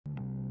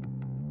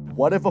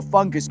What if a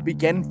fungus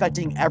began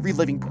infecting every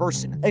living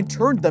person and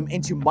turned them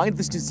into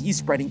mindless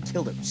disease-spreading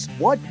killers?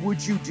 What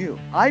would you do?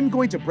 I'm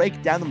going to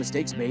break down the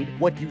mistakes made,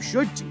 what you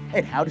should do,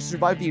 and how to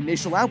survive the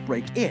initial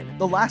outbreak in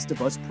The Last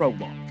of Us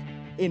Prologue.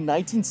 In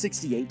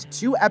 1968,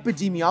 two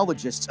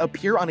epidemiologists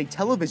appear on a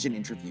television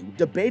interview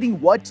debating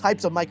what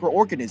types of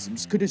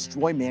microorganisms could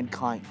destroy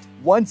mankind.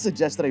 One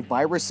suggests that a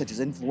virus such as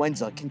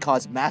influenza can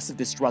cause massive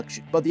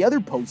destruction, but the other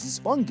poses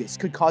fungus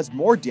could cause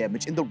more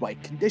damage in the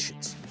right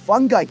conditions.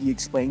 Fungi, he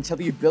explains, have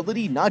the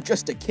ability not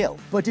just to kill,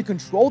 but to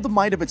control the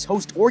mind of its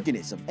host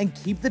organism and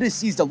keep the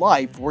deceased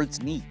alive for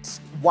its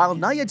needs. While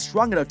not yet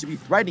strong enough to be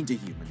threatening to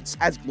humans,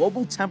 as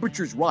global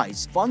temperatures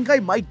rise, fungi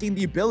might gain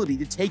the ability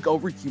to take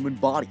over human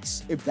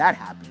bodies. If that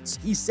happens,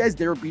 he says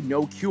there would be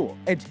no cure,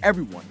 and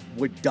everyone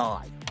would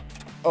die.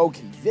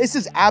 Okay, this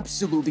is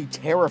absolutely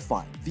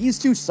terrifying. These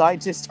two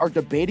scientists are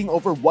debating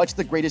over what's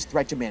the greatest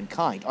threat to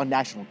mankind on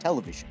national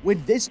television,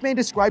 when this man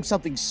describes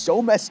something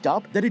so messed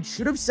up that it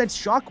should have sent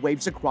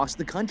shockwaves across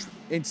the country.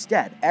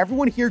 Instead,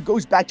 everyone here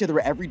goes back to their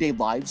everyday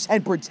lives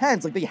and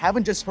pretends like they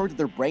haven't just heard that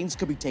their brains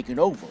could be taken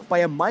over by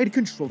a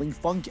mind-controlling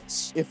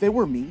fungus. If it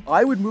were me,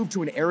 I would move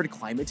to an arid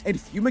climate and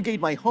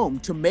fumigate my home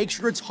to make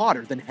sure it's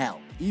hotter than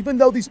hell. Even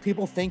though these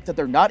people think that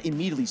they're not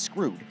immediately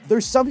screwed,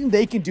 there's something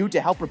they can do to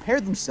help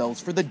prepare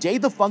themselves for the day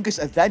the fungus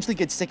eventually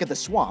gets sick of the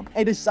swamp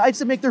and decides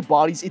to make their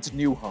bodies its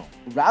new home.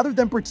 Rather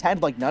than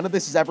pretend like none of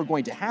this is ever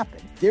going to happen,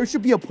 there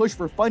should be a push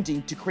for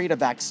funding to create a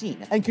vaccine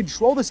and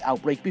control this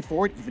outbreak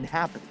before it even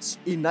happens.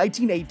 In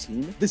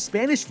 1918, the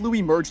Spanish flu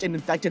emerged and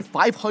infected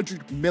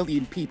 500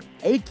 million people,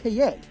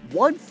 aka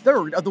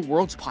 1/3 of the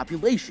world's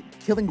population,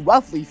 killing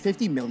roughly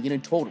 50 million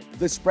in total.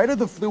 The spread of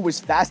the flu was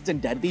fast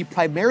and deadly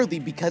primarily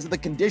because of the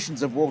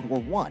conditions of World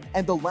War I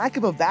and the lack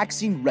of a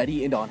vaccine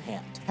ready and on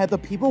hand. Had the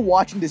people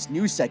watching this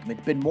news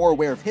segment been more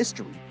aware of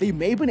history, they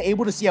may have been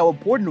able to see how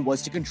important it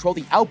was to control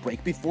the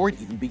outbreak before it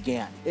even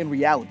began. In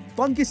reality,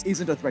 fungus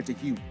isn't a threat to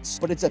humans,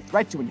 but it's a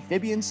threat to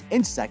amphibians,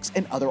 insects,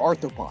 and other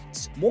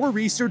arthropods. More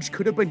research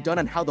could have been done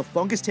on how the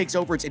fungus takes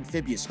over its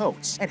amphibious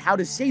hosts and how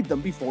to save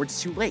them before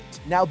it's too late.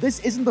 Now,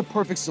 this isn't the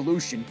perfect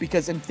solution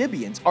because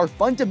amphibians are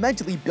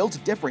fundamentally built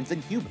different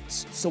than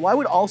humans, so I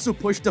would also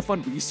push to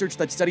fund research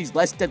that studies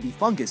less deadly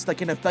fungus that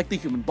can affect the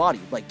human body,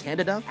 like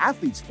Candida,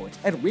 athlete's foot,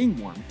 and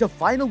ringworm, to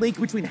find a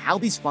link between how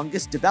these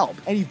fungus developed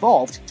and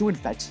evolved to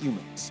infect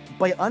humans.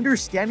 By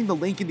understanding the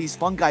link in these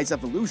fungi's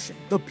evolution,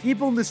 the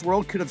people in this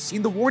world could have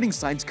seen the warning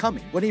signs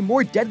coming when a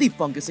more deadly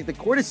fungus like the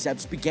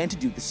cordyceps began to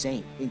do the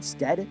same.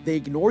 Instead, they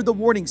ignored the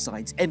warning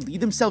signs and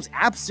leave themselves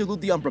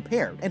absolutely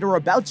unprepared and are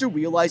about to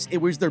realize it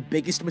was their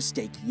biggest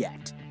mistake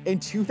yet. In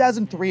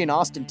 2003 in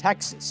Austin,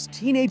 Texas,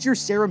 teenager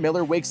Sarah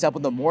Miller wakes up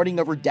on the morning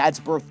of her dad's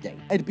birthday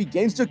and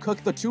begins to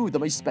cook the two of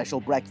them a special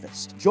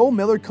breakfast. Joel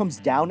Miller comes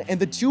down and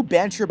the two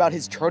banter about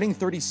his turning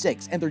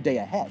 36 and their day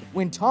ahead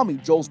when Tommy,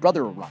 Joel's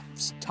brother,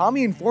 arrives.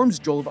 Tommy informs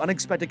Joel of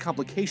unexpected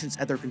complications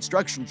at their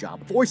construction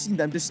job, forcing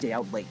them to stay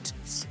out late.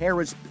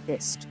 Sarah's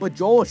pissed, but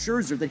Joel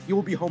assures her that he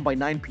will be home by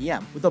 9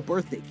 p.m. with a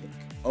birthday cake.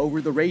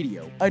 Over the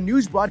radio, a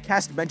news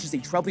broadcast mentions a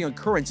troubling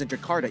occurrence in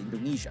Jakarta,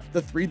 Indonesia.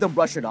 The three of them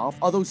brush it off,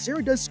 although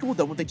Sarah does school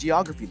them with a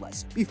geography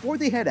lesson. Before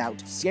they head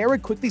out, Sarah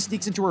quickly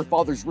sneaks into her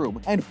father's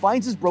room and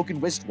finds his broken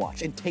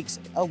wristwatch and takes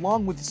it,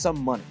 along with some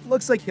money.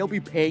 Looks like he'll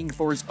be paying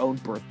for his own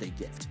birthday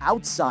gift.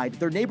 Outside,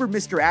 their neighbor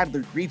Mr.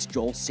 Adler greets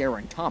Joel, Sarah,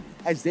 and Tommy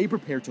as they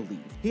prepare to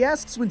leave. He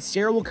asks when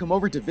Sarah will come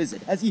over to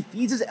visit as he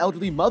feeds his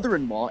elderly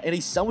mother-in-law in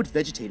a somewhat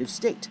vegetative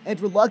state, and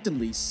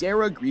reluctantly,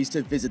 Sarah agrees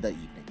to visit that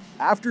evening.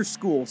 After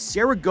school,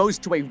 Sarah goes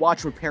to a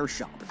watch repair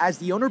shop. As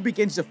the owner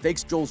begins to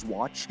fix Joel's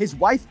watch, his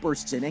wife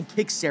bursts in and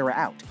kicks Sarah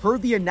out,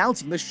 hurriedly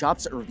announcing the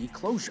shop's early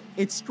closure.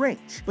 It's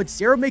strange, but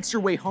Sarah makes her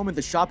way home in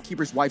the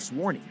shopkeeper's wife's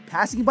warning,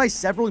 passing by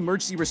several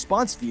emergency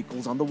response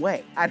vehicles on the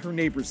way. At her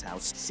neighbor's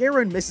house,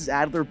 Sarah and Mrs.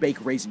 Adler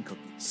bake raisin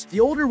cookies.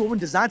 The older woman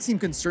does not seem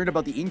concerned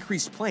about the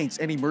increased planes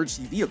and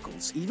emergency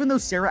vehicles, even though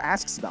Sarah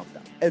asks about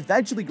them.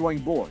 Eventually growing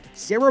bored,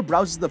 Sarah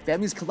browses the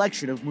family's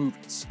collection of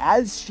movies.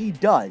 As she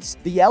does,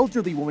 the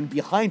elderly woman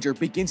behind her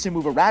begins to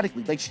move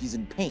erratically like she's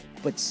in pain,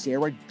 but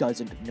Sarah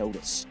doesn't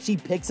notice. She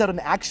picks out an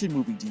action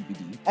movie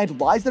DVD and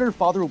lies that her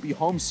father will be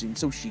home soon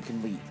so she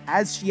can leave.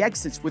 As she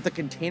exits with a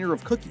container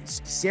of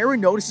cookies, Sarah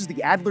notices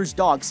the Adler's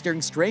dog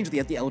staring strangely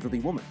at the elderly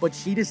woman, but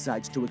she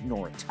decides to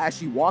ignore it. As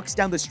she walks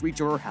down the street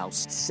to her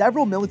house,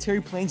 several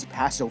military planes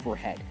pass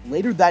overhead.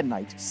 Later that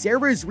night,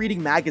 Sarah is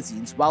reading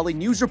magazines while a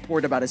news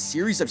report about a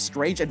series of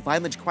strange and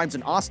violent crimes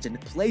in Austin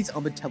plays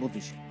on the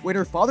television. When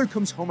her father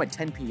comes home at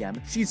 10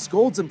 p.m., she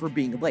scolds him for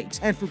being late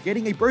and for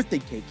getting a birthday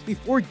cake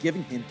before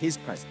giving him his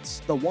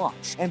presents, the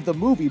watch, and the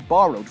movie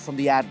borrowed from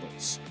the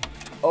Adlers.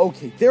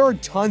 Okay, there are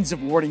tons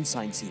of warning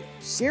signs here,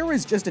 Sarah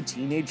is just a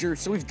teenager,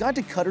 so we've got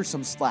to cut her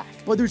some slack.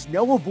 But there's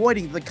no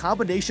avoiding that the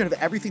combination of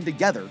everything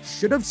together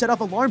should have set off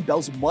alarm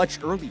bells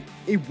much earlier.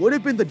 It would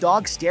have been the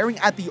dog staring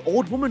at the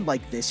old woman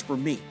like this for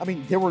me. I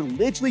mean, there were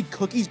literally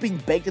cookies being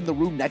baked in the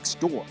room next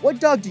door. What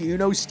dog do you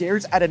know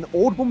stares at an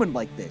old woman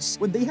like this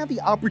when they have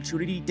the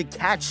opportunity to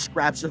catch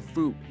scraps of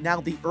food?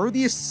 Now, the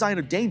earliest sign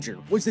of danger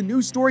was the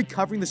news story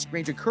covering the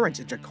strange occurrence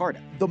in Jakarta.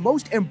 The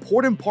most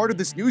important part of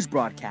this news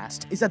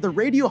broadcast is that the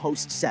radio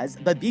host says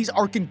that these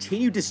are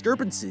continued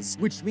disturbances,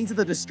 which means that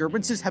the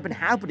disturbances have been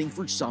happening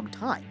for some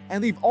time,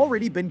 and they've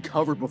already been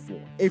covered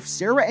before. If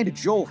Sarah and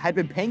Joel had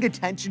been paying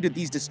attention to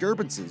these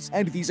disturbances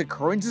and these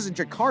occurrences in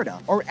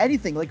Jakarta or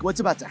anything like what's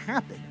about to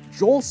happen,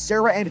 Joel,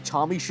 Sarah, and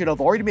Tommy should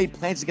have already made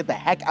plans to get the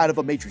heck out of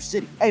a major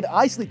city and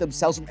isolate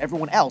themselves from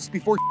everyone else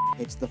before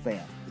hits the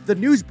fan. The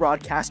news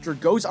broadcaster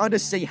goes on to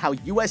say how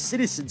US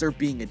citizens are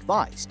being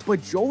advised,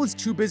 but Joel is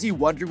too busy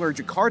wondering where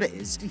Jakarta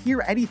is to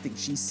hear anything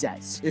she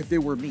says. If it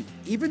were me,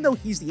 even though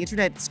he's the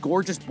internet's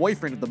gorgeous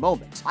boyfriend of the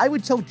moment, I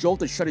would tell Joel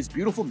to shut his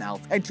beautiful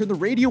mouth and turn the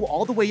radio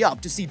all the way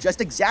up to see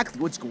just exactly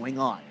what's going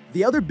on.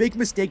 The other big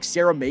mistake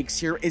Sarah makes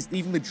here is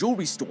leaving the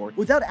jewelry store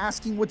without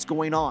asking what's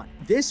going on.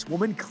 This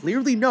woman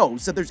clearly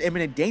knows that there's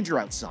imminent danger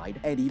outside,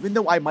 and even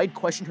though I might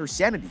question her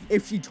sanity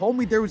if she told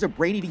me there was a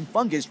brain-eating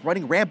fungus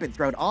running rampant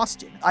throughout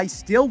Austin, I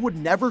still would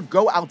never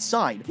go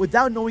outside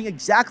without knowing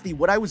exactly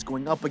what I was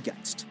going up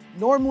against.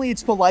 Normally,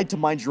 it's polite to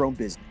mind your own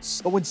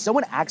business, but when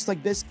someone acts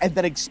like this and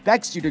then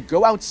expects you to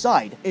go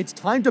outside, it's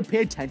time to pay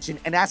attention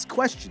and ask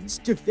questions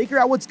to figure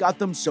out what's got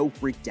them so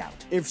freaked out.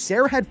 If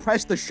Sarah had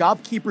pressed the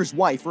shopkeeper's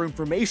wife for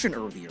information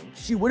earlier,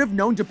 she would have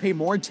known to pay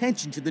more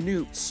attention to the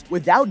news.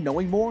 Without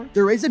knowing more,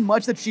 there isn't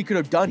much that she could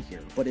have done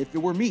here, but if it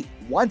were me,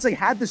 once I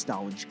had this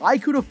knowledge, I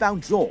could have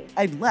found Joel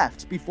and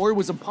left before it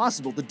was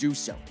impossible to do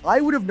so. I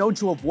would have known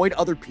to avoid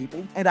other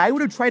people, and I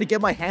would have tried to get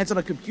my hands on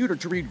a computer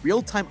to read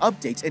real-time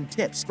updates and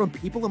tips from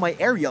people in my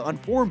area on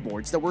forum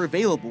boards that were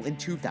available in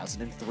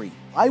 2003.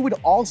 I would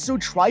also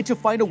try to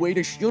find a way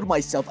to shield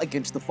myself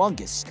against the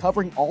fungus,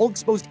 covering all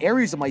exposed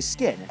areas of my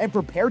skin and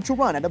prepare to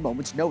run at a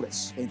moment's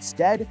notice.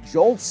 Instead,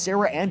 Joel,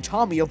 Sarah, and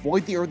Tommy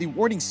avoid the early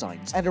warning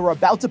signs and are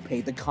about to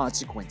pay the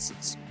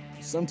consequences.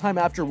 Sometime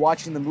after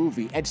watching the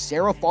movie and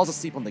Sarah falls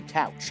asleep on the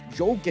couch,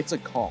 Joel gets a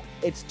call.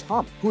 It's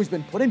Tommy, who has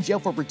been put in jail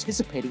for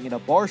participating in a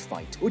bar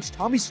fight, which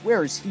Tommy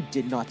swears he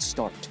did not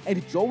start,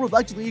 and Joel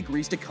reluctantly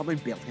agrees to come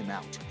and bail him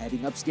out.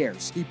 Heading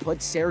upstairs, he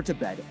puts Sarah to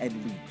bed and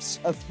leaves.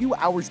 A few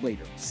hours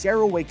later,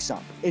 Sarah wakes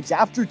up. It's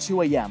after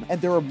 2 a.m. and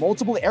there are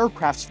multiple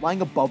aircrafts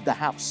flying above the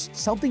house.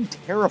 Something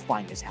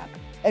terrifying has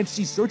happened, and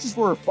she searches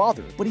for her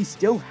father, but he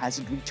still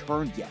hasn't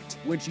returned yet.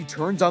 When she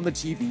turns on the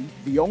TV,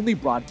 the only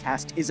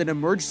broadcast is an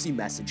emergency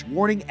message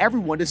warning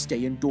everyone to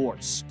stay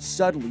indoors.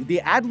 Suddenly, the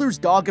Adler's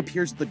dog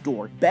appears at the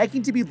door,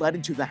 begging to be let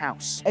into the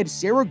house, and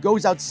Sarah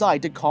goes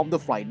outside to calm the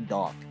frightened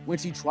dog. When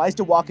she tries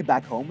to walk it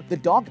back home, the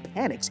dog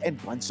panics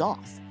and runs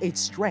off. It's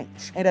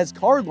strange, and as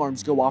car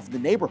alarms go off in the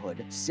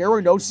neighborhood,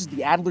 Sarah notices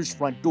the Adler's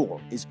front door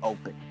is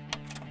open.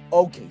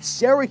 Okay,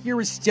 Sarah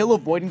here is still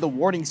avoiding the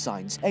warning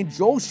signs, and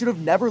Joel should have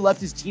never left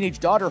his teenage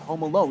daughter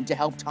home alone to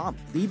help Tommy,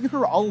 leaving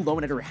her all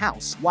alone at her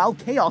house while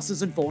chaos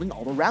is unfolding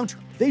all around her.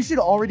 They should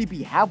already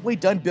be halfway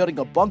done building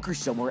a bunker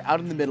somewhere out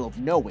in the middle of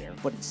nowhere,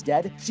 but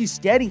instead, she's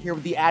standing here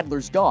with the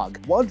Adler's dog,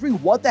 wondering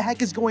what the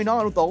heck is going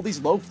on with all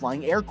these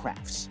low-flying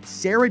aircrafts.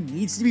 Sarah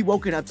needs to be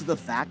woken up to the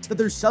fact that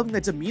there's something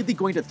that's immediately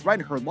going to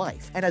threaten her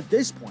life, and at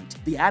this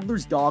point, the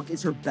Adler's dog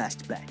is her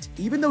best bet.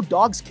 Even though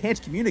dogs can't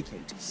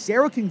communicate,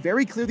 Sarah can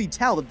very clearly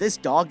tell that this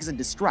dog is in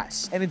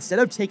distress, and instead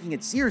of taking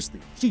it seriously,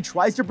 she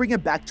tries to bring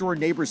it back to her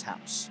neighbor's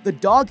house. The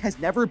dog has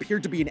never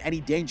appeared to be in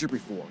any danger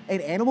before,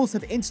 and animals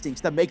have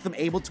instincts that make them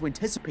able to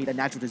anticipate a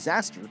natural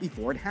disaster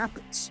before it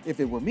happens. If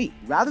it were me,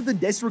 rather than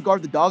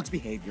disregard the dog's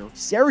behavior,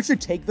 Sarah should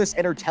take this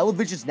and her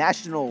television's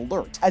national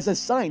alert as a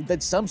sign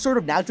that some sort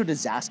of natural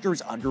disaster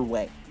is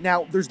underway.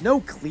 Now, there's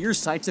no clear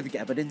scientific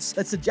evidence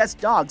that suggests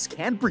dogs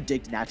can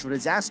predict natural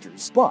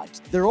disasters,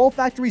 but their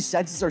olfactory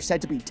senses are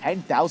said to be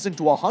 10,000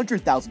 to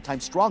 100,000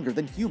 times stronger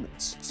than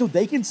humans, so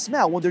they can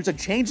smell when there's a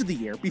change in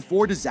the air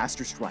before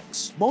disaster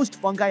strikes. Most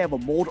fungi have a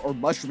mold or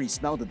mushroomy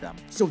smell to them,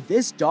 so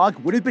this dog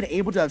would have been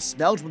able to have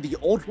smelled when the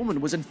old woman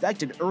was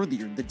infected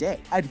earlier in the day.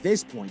 At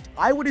this point,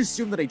 I would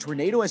assume that a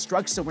tornado has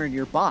struck somewhere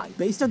nearby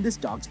based on this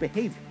dog's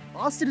behavior.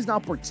 Austin is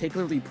not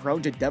particularly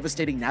prone to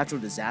devastating natural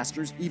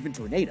disasters, even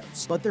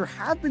tornadoes, but there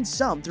have been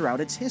some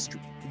throughout its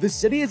history. The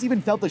city has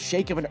even felt the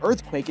shake of an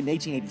earthquake in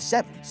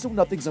 1887, so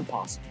nothing's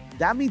impossible.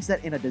 That means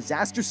that in a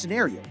disaster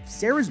scenario,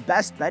 Sarah's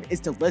best bet is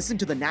to listen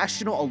to the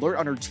national alert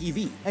on her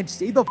TV and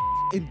stay the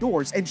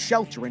indoors and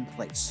shelter in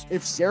place.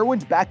 If Sarah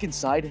went back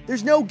inside,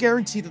 there's no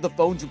guarantee that the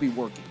phones will be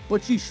working,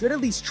 but she should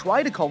at least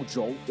try to call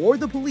Joel or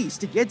the police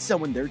to get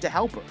someone there to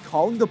help her.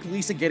 Calling the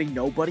police and getting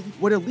nobody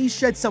would at least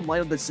shed some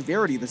light on the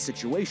severity of the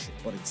situation,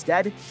 but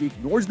instead, she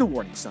ignores the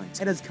warning signs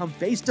and has come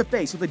face to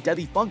face with a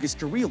deadly fungus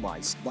to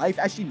realize life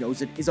as she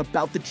knows it is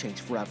about to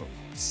change forever.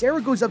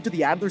 Sarah goes up to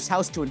the Adler's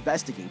house to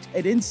investigate,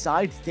 and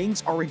inside,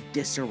 things are in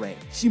disarray.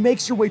 She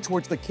makes her way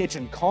towards the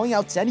kitchen, calling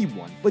out to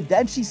anyone, but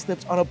then she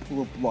slips on a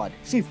pool of blood.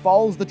 She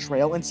follows the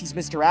trail and sees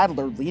Mr.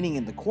 Adler leaning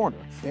in the corner,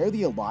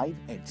 barely alive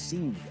and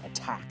seemingly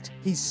attacked.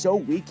 He's so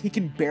weak he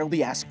can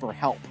barely ask for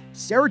help.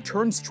 Sarah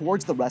turns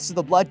towards the rest of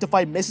the blood to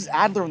find Mrs.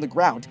 Adler on the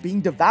ground,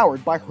 being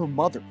devoured by her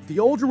mother. The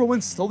older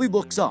woman slowly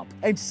looks up,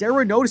 and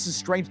Sarah notices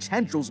strange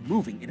tendrils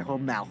moving in her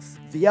mouth.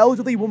 The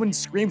elderly woman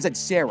screams at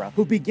Sarah,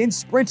 who begins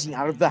sprinting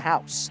out of the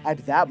house.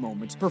 At that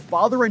moment, her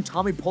father and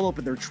Tommy pull up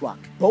in their truck.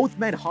 Both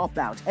men hop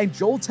out, and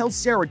Joel tells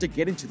Sarah to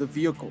get into the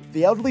vehicle.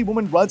 The elderly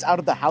woman runs out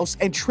of the house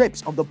and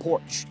trips on the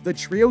porch. The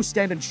trio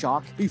stand in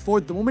shock before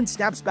the woman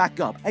snaps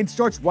back up and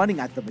starts running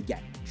at them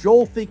again.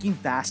 Joel, thinking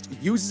fast,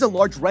 uses a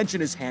large wrench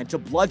in his hand to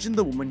bludgeon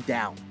the woman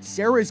down.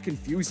 Sarah is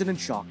confused and in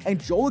shock,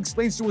 and Joel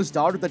explains to his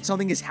daughter that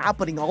something is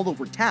happening all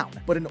over town,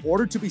 but in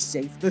order to be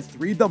safe, the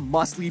three of them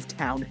must leave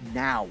town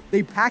now.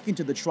 They pack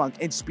into the trunk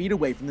and speed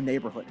away from the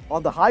neighborhood.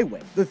 On the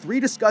highway, the three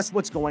discuss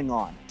what's going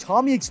on.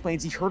 Tommy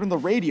explains he heard on the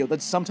radio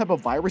that some type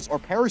of virus or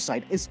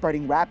parasite is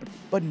spreading rapidly,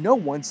 but no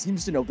one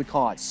seems to know the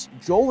cause.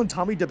 Joel and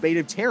Tommy debate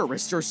if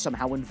terrorists are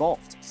somehow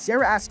involved.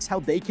 Sarah asks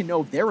how they can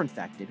know if they're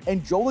infected,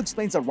 and Joel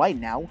explains that right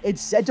now, it's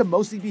said to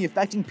mostly be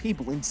affecting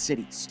people in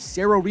cities.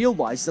 Sarah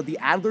realizes that the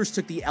Adlers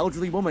took the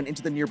elderly woman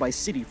into the nearby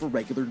city for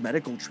regular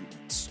medical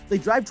treatments. They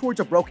drive towards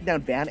a broken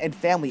down van and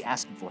family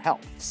asking for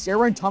help.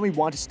 Sarah and Tommy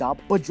want to stop,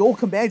 but Joel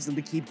commands them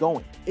to keep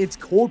going. It's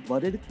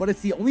cold-blooded, but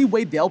it's the only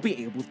way they'll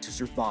be able to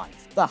survive.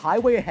 The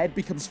highway ahead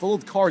becomes full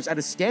of cars at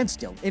a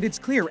standstill, and it's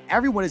clear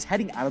everyone is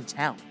heading out of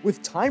town.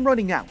 With time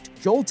running out,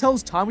 Joel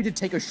tells Tommy to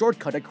take a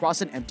shortcut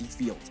across an empty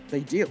field.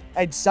 They do,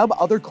 and some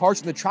other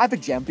cars in the traffic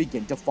jam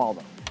begin to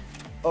follow.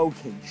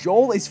 Okay,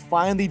 Joel is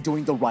finally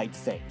doing the right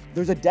thing.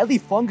 There's a deadly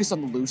fungus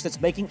on the loose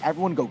that's making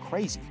everyone go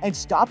crazy, and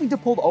stopping to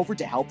pull over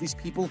to help these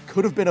people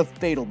could have been a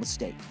fatal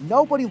mistake.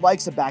 Nobody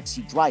likes a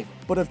backseat driver,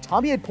 but if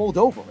Tommy had pulled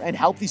over and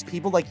helped these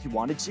people like he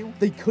wanted to,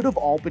 they could have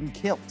all been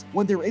killed.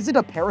 When there isn't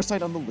a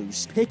parasite on the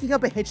loose, picking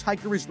up a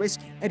hitchhiker is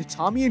risky, and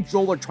Tommy and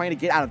Joel are trying to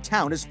get out of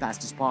town as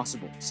fast as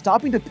possible.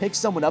 Stopping to pick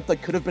someone up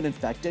that could have been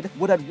infected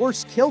would at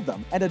worst kill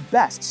them, and at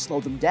best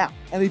slow them down,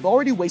 and they've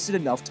already wasted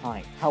enough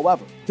time.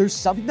 However, there's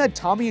something that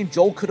Tommy and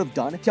Joel could have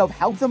done to have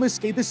helped them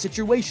escape the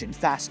situation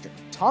faster.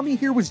 Tommy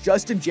here was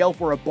just in jail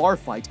for a bar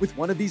fight with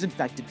one of these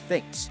infected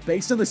things.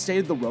 Based on the state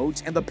of the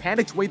roads and the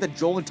panicked way that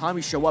Joel and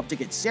Tommy show up to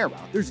get Sarah,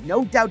 there's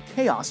no doubt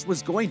chaos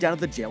was going down at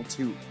the jail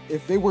too.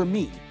 If it were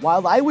me,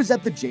 while I was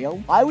at the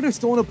jail, I would have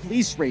stolen a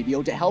police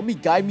radio to help me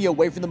guide me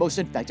away from the most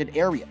infected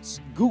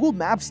areas. Google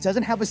Maps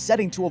doesn't have a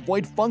setting to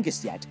avoid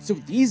fungus yet, so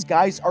these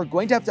guys are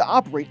going to have to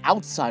operate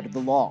outside of the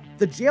law.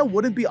 The jail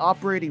wouldn't be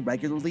operating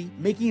regularly,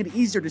 making it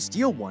easier to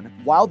steal one,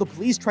 while the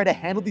police try to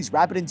handle these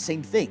rapid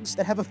insane things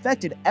that have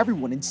affected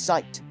everyone in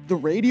sight. The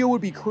radio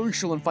would be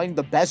crucial in finding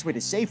the best way to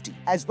safety,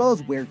 as well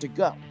as where to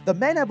go. The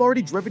men have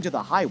already driven to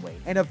the highway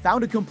and have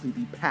found it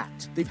completely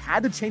packed. They've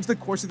had to change the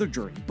course of their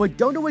journey, but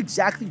don't know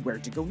exactly where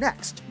to go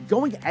next.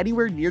 Going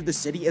anywhere near the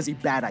city is a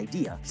bad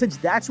idea, since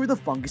that's where the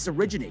fungus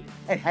originated,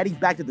 and heading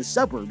back to the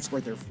suburbs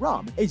where they're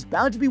from is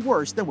bound to be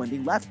worse than when they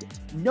left it.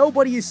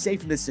 Nobody is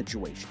safe in this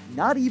situation,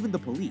 not even the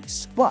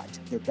police, but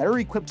they're better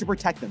equipped to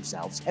protect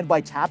themselves, and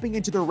by tapping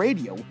into their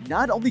radio,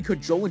 not only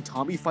could Joel and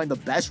Tommy find the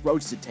best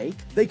roads to take,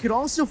 they could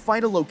also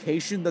find a location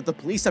that the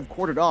police have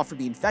quartered off from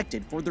the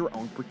infected for their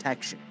own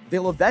protection.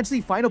 They'll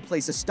eventually find a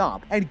place to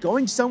stop, and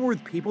going somewhere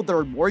with people that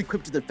are more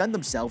equipped to defend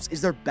themselves is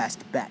their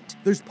best bet.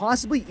 There's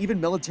possibly even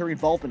military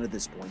involvement at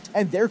this point,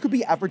 and there could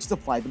be efforts to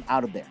fly them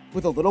out of there.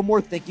 With a little more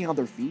thinking on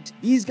their feet,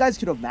 these guys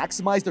could have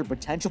maximized their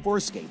potential for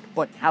escape,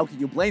 but how can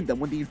you blame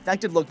them when the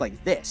infected look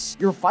like this?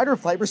 Your fight or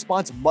flight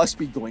response must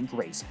be going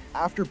crazy.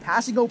 After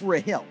passing over a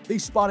hill, they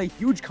spot a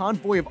huge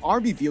convoy of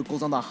army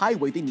vehicles on the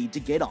highway they need to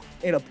get on.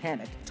 In a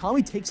panic,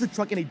 Tommy takes the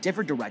truck in a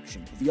different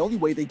direction, the only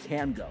way they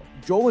can go.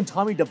 Joel and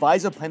Tommy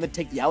devise a plan to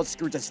take the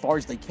outskirts as far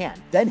as they can,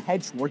 then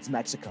head towards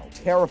Mexico.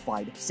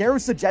 Terrified, Sarah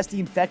suggests the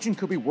infection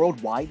could be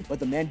worldwide,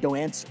 but the men don't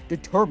answer,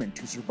 determined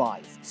to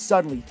survive.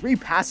 Suddenly, 3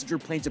 passenger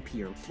planes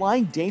appear,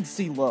 flying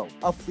dangerously low.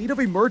 A fleet of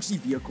emergency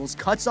vehicles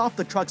cuts off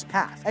the truck's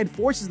path and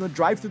forces them to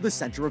drive through the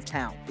center of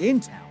town. In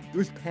town,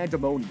 there's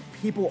pandemonium.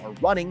 People are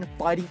running,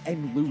 fighting,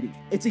 and looting.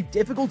 It's a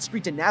difficult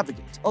street to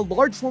navigate. A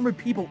large swarm of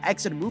people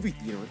exit a movie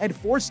theater and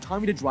force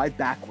Tommy to drive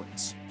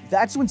backwards.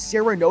 That's when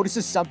Sarah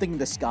notices something in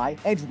the sky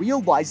and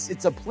realizes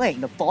it's a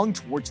plane falling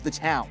towards the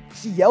town.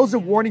 She yells a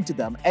warning to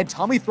them, and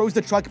Tommy throws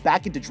the truck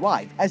back into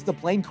drive as the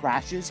plane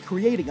crashes,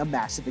 creating a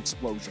massive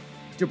explosion.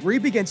 Debris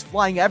begins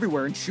flying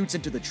everywhere and shoots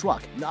into the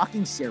truck,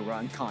 knocking Sarah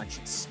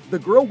unconscious. The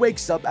girl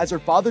wakes up as her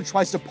father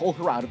tries to pull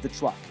her out of the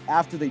truck.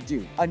 After they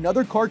do,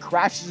 another car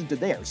crashes into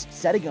theirs,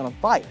 setting it on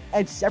fire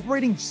and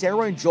separating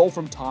Sarah and Joel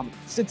from Tommy.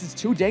 Since it's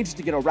too dangerous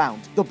to get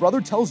around, the brother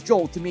tells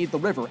Joel to meet at the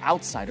river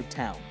outside of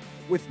town.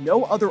 With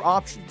no other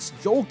options,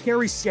 Joel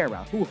carries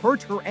Sarah, who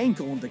hurt her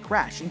ankle in the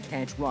crash and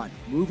can't run.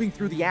 Moving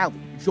through the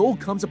alley, Joel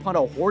comes upon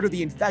a horde of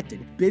the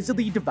infected,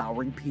 busily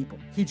devouring people.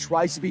 He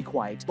tries to be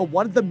quiet, but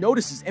one of them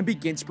notices and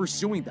begins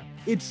pursuing them.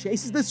 It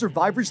chases the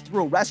survivors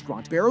through a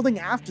restaurant, barreling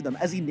after them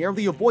as he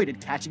narrowly avoided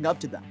catching up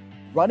to them.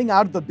 Running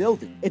out of the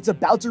building, it's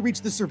about to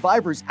reach the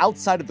survivors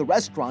outside of the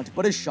restaurant,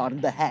 but is shot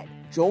in the head.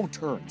 Joel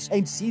turns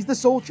and sees the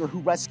soldier who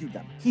rescued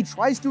them. He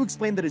tries to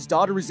explain that his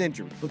daughter is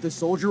injured, but the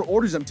soldier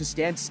orders him to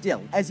stand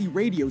still as he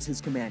radios his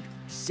commander.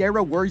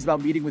 Sarah worries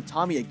about meeting with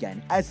Tommy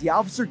again as the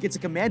officer gets a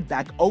command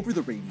back over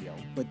the radio,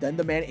 but then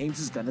the man aims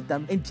his gun at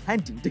them,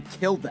 intending to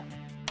kill them.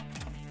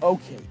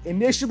 Okay,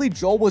 initially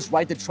Joel was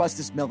right to trust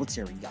this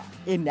military guy.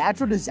 In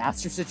natural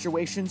disaster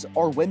situations,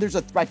 or when there's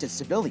a threat to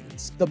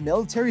civilians, the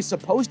military is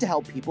supposed to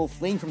help people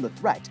fleeing from the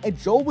threat, and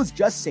Joel was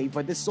just saved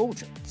by this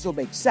soldier, so it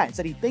makes sense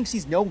that he thinks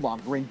he's no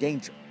longer in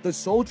danger. The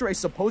soldier is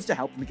supposed to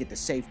help him get to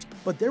safety,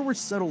 but there were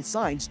subtle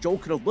signs Joel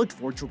could have looked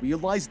for to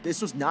realize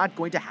this was not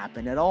going to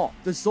happen at all.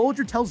 The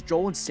soldier tells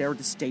Joel and Sarah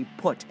to stay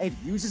put, and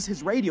uses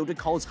his radio to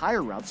call his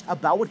higher-ups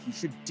about what he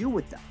should do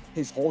with them.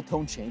 His whole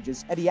tone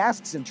changes, and he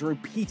asks him to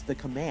repeat the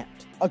command.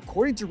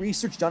 According to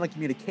research done on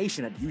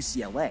communication at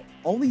UCLA,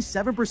 only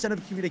 7%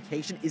 of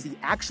communication is the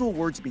actual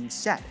words being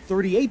said.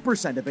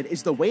 38% of it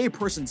is the way a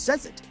person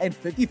says it, and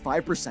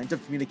 55%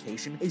 of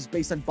communication is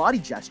based on body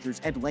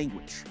gestures and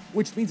language.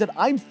 Which means that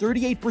I'm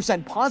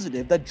 38%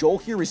 positive that Joel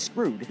here is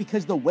screwed,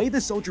 because the way the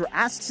soldier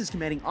asks his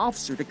commanding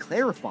officer to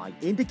clarify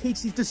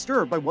indicates he's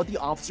disturbed by what the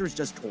officer has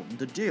just told him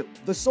to do.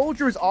 The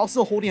soldier is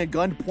also holding a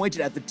gun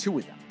pointed at the two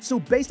of them. So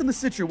based on the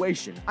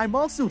situation, I'm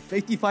also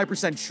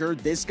 55% sure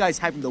this guy's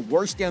having the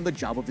worst day on the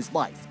job of his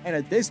life, and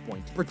at this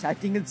point,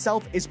 protecting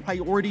himself is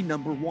priority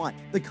number one.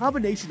 The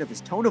combination of his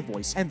tone of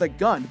voice and the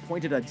gun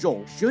pointed at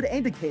Joel should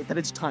indicate that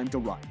it's time to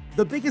run.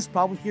 The biggest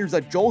problem here is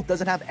that Joel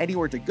doesn't have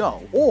anywhere to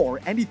go,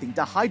 or anything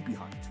to hide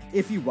behind.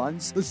 If he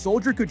runs, the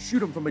soldier could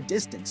shoot him from a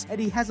distance, and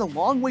he has a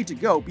long way to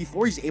go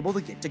before he's able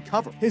to get to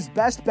cover. His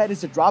best bet is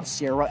to drop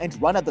Sarah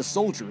and run at the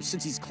soldier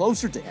since he's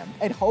closer to him,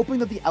 and hoping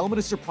that the element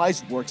of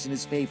surprise works in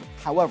his favor.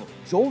 However,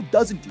 Joel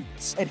doesn't do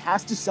this, and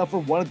has to suffer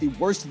one of the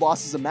worst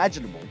losses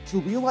imaginable to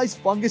realize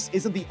fungus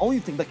isn't the only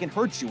thing that can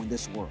hurt you in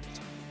this world.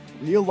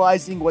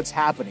 Realizing what's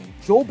happening,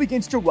 Joel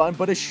begins to run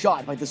but is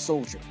shot by the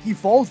soldier. He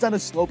falls down a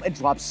slope and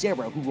drops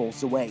Sarah, who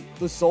rolls away.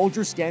 The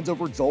soldier stands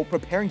over Joel,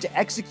 preparing to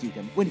execute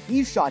him when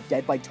he's shot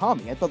dead by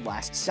Tommy at the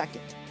last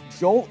second.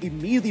 Joel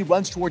immediately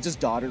runs towards his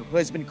daughter, who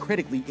has been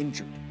critically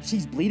injured.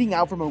 She's bleeding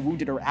out from a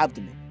wound in her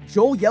abdomen.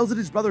 Joel yells at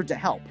his brother to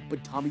help,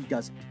 but Tommy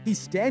doesn't. He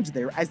stands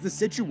there as the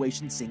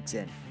situation sinks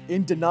in.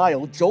 In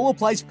denial, Joel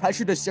applies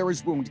pressure to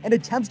Sarah's wound and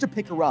attempts to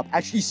pick her up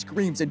as she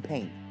screams in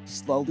pain.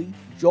 Slowly,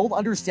 Joel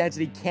understands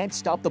that he can't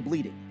stop the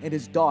bleeding, and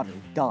his daughter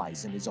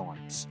dies in his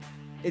arms.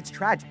 It's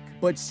tragic,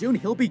 but soon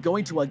he'll be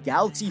going to a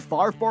galaxy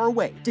far, far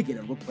away to get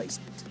a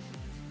replacement.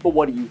 But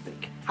what do you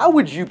think? How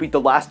would you beat The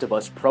Last of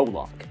Us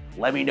Prologue?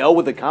 Let me know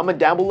with a comment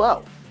down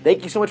below.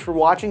 Thank you so much for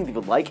watching. Leave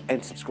a like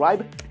and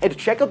subscribe, and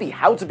check out the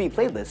How to Beat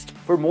playlist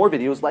for more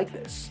videos like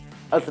this.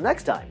 Until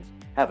next time,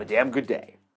 have a damn good day.